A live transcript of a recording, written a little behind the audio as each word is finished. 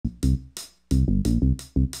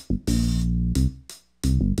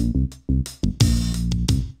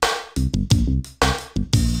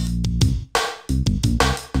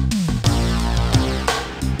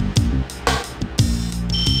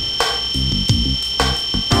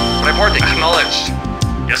Reporting. Acknowledged.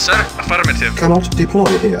 Yes, sir. Affirmative. Cannot deploy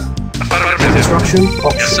here. Affirmative. Construction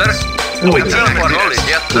options. Yes, sir. Building. Acknowledged.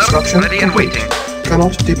 Yes, sir. Construction Ready and complete. waiting.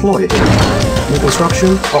 Cannot deploy here. New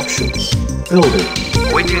construction options. Building.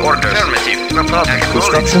 Waiting orders. Affirmative.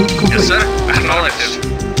 Construction complete. Yes, sir. Acknowledged.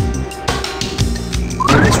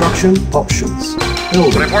 New construction options.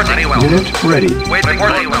 Building. Reporting. Very well. Unit ready. Waiting.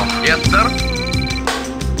 Reporting. Well. Yes, sir.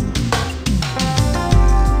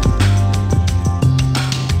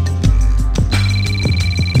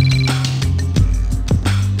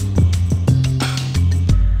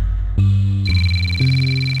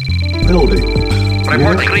 Building.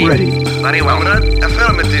 Reporting. Unit ready. Very well.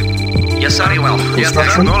 Affirmative. Yes, sir. Very well. Yes, sir.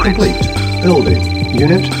 Construction complete. Building.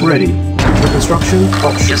 Unit ready. New construction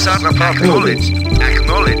options. Yes, sir. Building.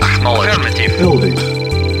 Acknowledged. Acknowledged. Affirmative. Building.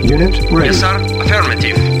 Unit ready. Yes, sir.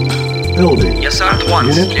 Affirmative. Building. Yes, sir. At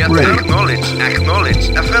once. Unit Yes, ready. Acknowledged. Acknowledged.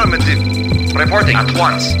 Affirmative. Reporting. At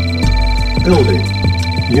once. Building.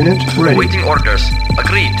 Unit ready. Waiting orders.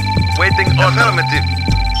 Agreed. Waiting. Affirmative.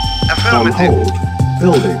 On hold.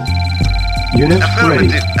 Building. Unit ready.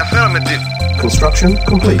 Affirmative. Construction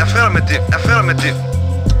complete. Affirmative. Affirmative.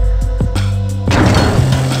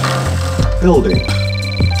 Building.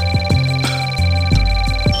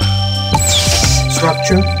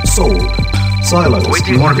 Structure sold. Silos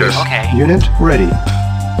Waiting needed. orders. Okay. Unit ready.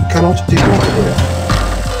 Cannot deploy here.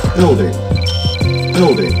 Building.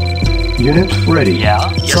 Building. Unit ready.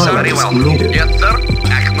 Yeah. Yes, sir. Very Silos well. needed. Yes, sir.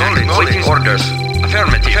 Acknowledged. Waiting orders.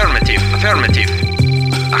 Affirmative. Affirmative. Affirmative.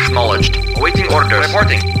 Acknowledged. Awaiting orders.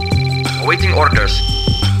 Reporting. Awaiting orders.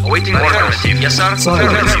 Awaiting orders. Affirmative. Yes, sir.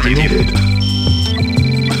 Silos Affirmative. needed.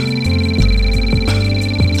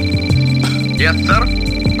 Yes, sir.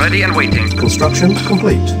 Ready and waiting. Construction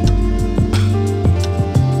complete.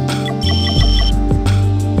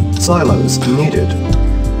 Silos needed.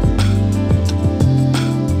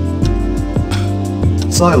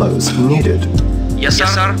 Silos needed. Yes, sir.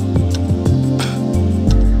 Yes, sir.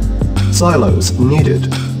 Silos needed.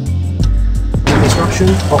 Construction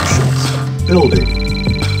options. Building.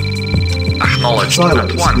 Acknowledged. At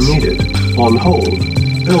Silos once. needed. On hold.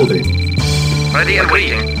 Building. Ready and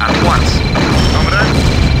waiting. At once. Comrade.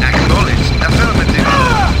 Acknowledged. Affirmative.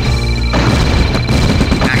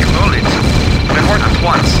 Acknowledged. Report at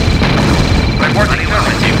once. Reporting.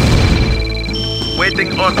 Affirmative. Waiting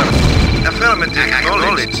order. Affirmative.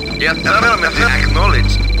 Acknowledged. Yes, affirmative.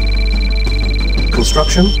 Acknowledged.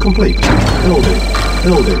 Construction complete. Building.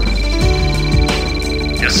 Building.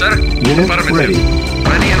 Yes, sir. Unit Affirmative. ready.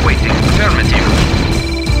 Ready and waiting. Affirmative.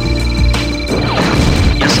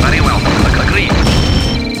 Yes, very well. Agreed.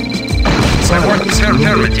 Silos needed.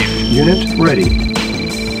 Affirmative. Unit ready.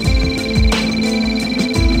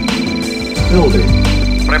 Building.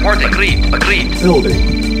 Reporting. Agreed. Agreed. Building.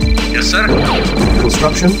 Yes, sir.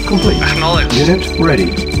 Construction complete. Acknowledged. Unit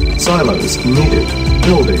ready. Silos needed.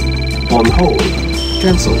 Building. On hold.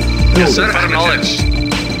 Cancel. Building. Yes, sir. Acknowledged.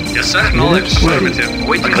 Yes, sir. Acknowledged. Unit ready. Affirmative.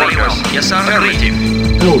 Waiting orders. Yes, sir. Affirmative.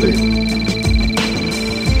 Building.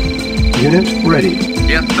 Unit ready.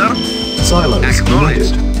 Yes, sir. Silos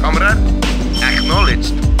Acknowledged. needed. Comrade.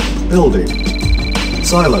 Acknowledged. Building.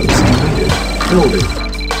 Silos needed. Building.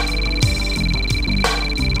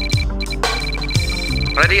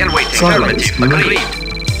 Ready and waiting. Silos Affirmative. needed. Agreed.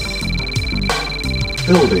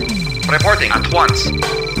 Building. Reporting at once.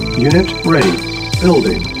 Unit ready.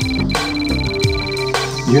 Building.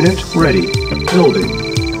 Unit ready. Building.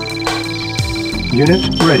 Unit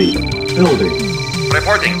ready. Building.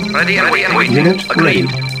 Reporting. Ready and waiting. Unit Agreed.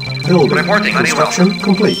 ready. Building. Reporting. Very well. Construction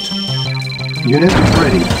complete. Unit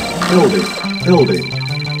ready. Building. Building.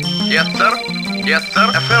 Yes, sir. Yes, sir.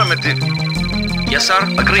 Affirmative. Yes, sir.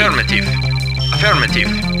 Agreed. Affirmative. Affirmative.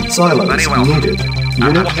 Silos Very well. needed.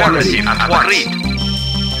 Unit ready. Affirmative. At once. Agreed.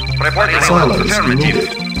 Reporting. Silos Affirmative.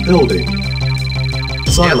 needed. Building.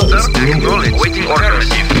 Yes, Silos sir. needed. Acknowledged. Waiting orders.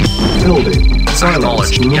 Building. Silos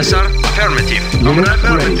Acknowledged. needed. Yes, sir. Affirmative. Unit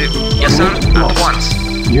Affirmative. ready. Yes, sir. Unit At lost. once.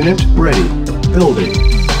 Unit ready. Building.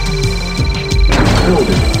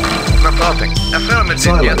 Building. Reporting. Affirmative.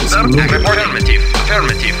 Silos Yes, sir. needed. Affirmative.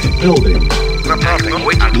 Affirmative. Building. Reporting.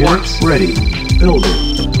 Waiting at Unit once. ready. Building.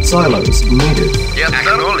 Silos needed. Yes,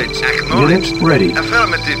 acknowledged. Acknowledged. Unit ready.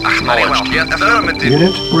 Affirmative. Acknowledged. Yes, affirmative.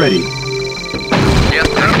 Unit ready. Yes,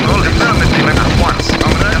 acknowledged. Affirmative. At once.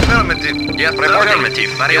 Affirmative. Yes, affirmative.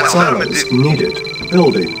 Very well. Silos Affirmative. needed.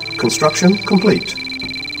 Building. Construction complete.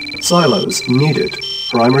 Silos needed.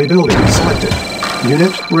 Primary building selected.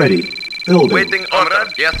 Unit ready. Building. Waiting,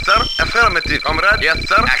 comrade. Yes, sir. Affirmative, comrade. Yes,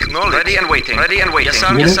 sir. Acknowledged. Ready and waiting. Ready and waiting. Yes,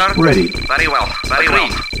 sir. Unit Yes, sir. ready. Very well. Very well.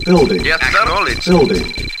 Building. Yes, sir. Acknowledged. Building.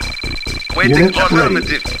 Waiting. Unit ready.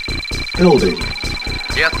 Affirmative. Building.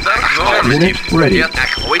 Yes, sir. Affirmative. Unit ready. Yes,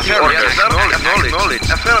 waiting orders. Yes, sir. Acknowledge.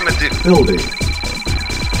 Affirmative. Building.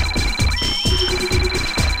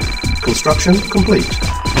 Construction complete.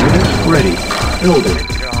 Unit ready. Building.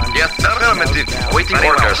 Yes, sir. Affirmative. Waiting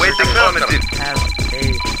orders. Waiting affirmative.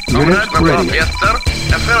 Unit ready. Yes, sir.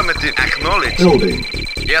 Affirmative. Acknowledge. Building.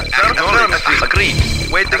 Yes, sir. Affirmative. Agreed.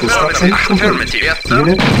 Waiting Construction affirmative. complete. Affirmative. Yes, sir.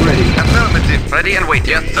 Unit ready. Affirmative. Ready and waiting.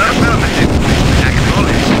 Yes, sir. Affirmative.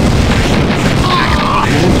 Acknowledge.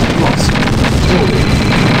 Unit lost. Building.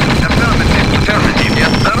 Affirmative. Affirmative.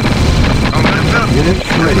 Yes, sir. Affirmative. Unit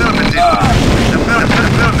ready. Affirmative.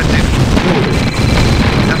 Affirmative. Building.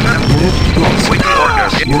 Unit lost. Waiting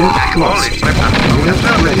orders. Unit lost. Acknowledge. Unit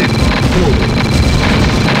ready. Building.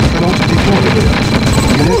 Cannot deploy here.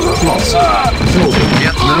 Unit lost. Building.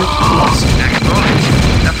 Yes, sir. Unit lost. Acknowledge.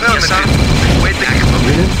 Affirmative. Waiting.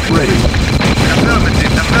 Acknowledge. Unit ready.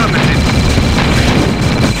 Affirmative. Affirmative.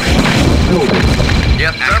 Building.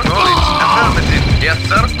 Yes, sir. Acknowledge. Affirmative. Yes,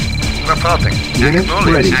 sir. Reporting. Unit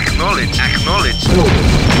Acknowledge. ready. Acknowledge. Acknowledge. Building.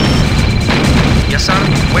 Yes, sir.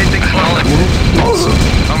 Waiting. Acknowledge. Unit lost.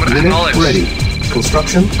 Unit Acknowledge. ready.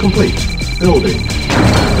 Construction complete. Building.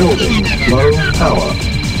 Building. Low power.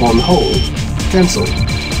 On hold. Cancel.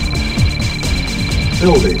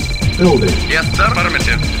 Building. Building. Yes, sir.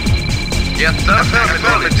 Affirmative. Yes, sir.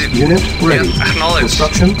 Affirmative. Unit ready. Yes, acknowledge.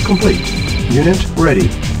 Construction complete. Unit ready.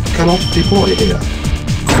 Cannot deploy here.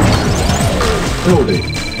 Building.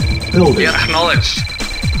 Building. Yes, acknowledged.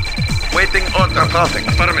 Waiting order. Reporting.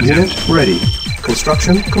 Affirmative. Unit ready.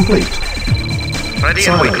 Construction complete. Ready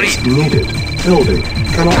and Silence agreed. needed. Building.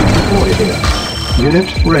 Cannot deploy here. Unit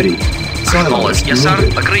ready. Silence Acknowledged. Yes, sir.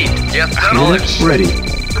 needed. Agreed. Yes, Unit acknowledged. ready.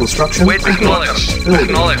 Construction Waiting complete. acknowledged. Building.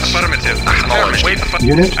 Acknowledged. Affirmative. Acknowledged. Wait.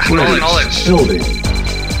 Unit ready. Acknowledged. Building.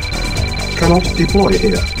 Cannot deploy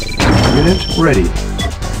here. Unit ready.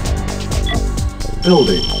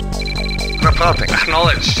 Building. Reporting.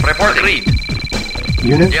 Acknowledged. Report agreed.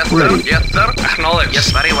 Unit Yes, ready. sir. Yes, sir. Acknowledged. Yes,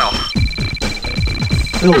 very well.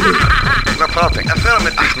 Building. Reporting.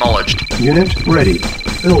 Affirmative. Acknowledged. Unit ready.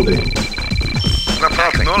 Building.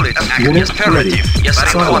 Reporting. Acknowledged. Unit Yes, affirmative. ready. Yes,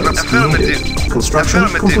 very well. Silence Affirmative. needed. Construction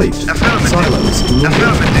Affirmative. complete. Affirmative. Silence needed.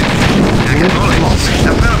 Affirmative. Unit Acknowledged. lost.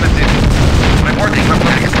 Affirmative. Reporting.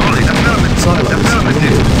 Acknowledged. Affirmative. Silence Affirmative.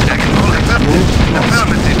 needed. Acknowledged. Unit lost.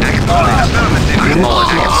 Affirmative. Acknowledged. Affirmative. Unit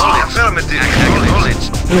Acknowledged. lost. Affirmative. Acknowledged.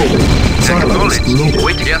 Building. Silence Acknowledged. needed.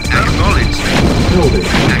 Wait. Yes, acknowledged. Building.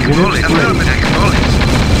 Acknowledged. Unit ready. Affirmative. Acknowledged.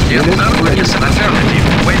 Yes, Unit sir. ready. Yes, sir. Affirmative.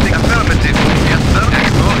 Waiting. Affirmative. Yes, sir.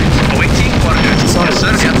 Acknowledged. Awaiting orders. Yes, sir.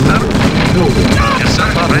 Silence Yes, sir. needed. Building. Yes, sir.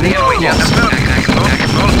 Ready and wait. Yes, sir.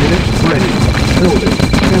 Acknowledged. Unit ready. Building.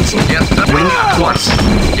 Cancel. Yes, sir. Wait. Unit Once. lost.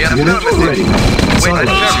 Yes, Unit affirmative. ready. Wait.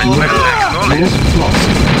 Silence Affirmative. needed. Acknowledged. Unit lost.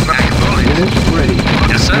 Acknowledged. Unit ready.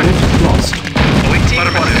 Yes, sir. Unit lost. Awaiting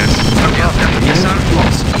orders. Yes, sir. Unit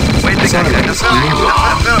lost. Waiting. Silence Affirmative. needed.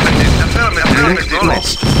 Affirmative. Affirmative. Unit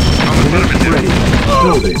Acknowledged. lost. Unit ready.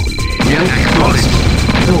 Building. Yes, Unit acknowledged.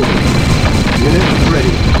 lost. Building. Unit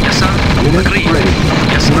ready. Yes, sir. Unit Agreed. ready.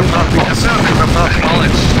 Yes, sir. Unit lost.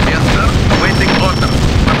 Acknowledged. Yes, sir. Waiting order.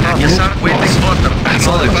 Yes, sir. Unit Waiting lost. order.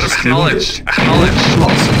 Silence Acknowledged. Acknowledged. needed. Acknowledged. Unit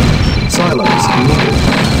lost. Silence needed.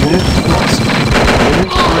 Unit lost.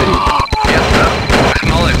 Unit ready. Yes, sir.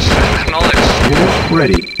 Acknowledged. Acknowledged. Unit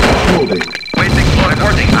ready. Building. Waiting for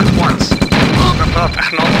reporting at once.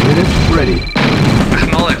 Acknowledged. Unit ready.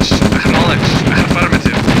 Acknowledged. Acknowledged.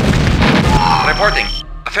 Affirmative. Reporting.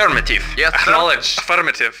 Affirmative. Yes, acknowledged.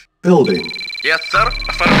 Affirmative. Building. Yes, sir.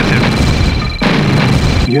 Affirmative.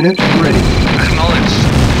 Unit ready. Acknowledged.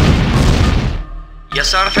 Yes,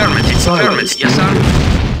 sir. Affirmative. Silence Affirmative. Yes, sir.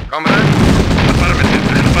 needed. Comrade. Affirmative.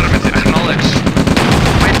 Affirmative. Acknowledged.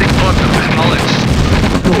 Waiting order. Acknowledged.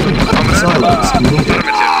 Building. Comrade. Silence needed.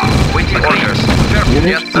 Affirmative. Waiting orders. Affirmative. Unit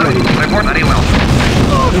Yes, sir. ready. Report very well.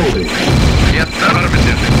 Building. Yes, sir.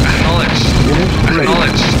 Affirmative. Acknowledged. Unit ready.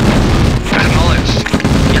 Acknowledged. Acknowledged.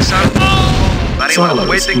 Yes, sir. Very well. Silence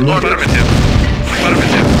Waiting needed. order. Affirmative.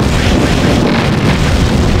 Affirmative.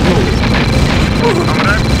 Building.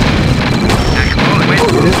 Comrade.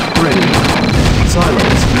 Acknowledged. Unit ready.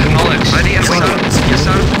 Silence needed. Acknowledged. Ready and Silence sir. Yes,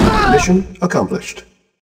 sir. Mission accomplished.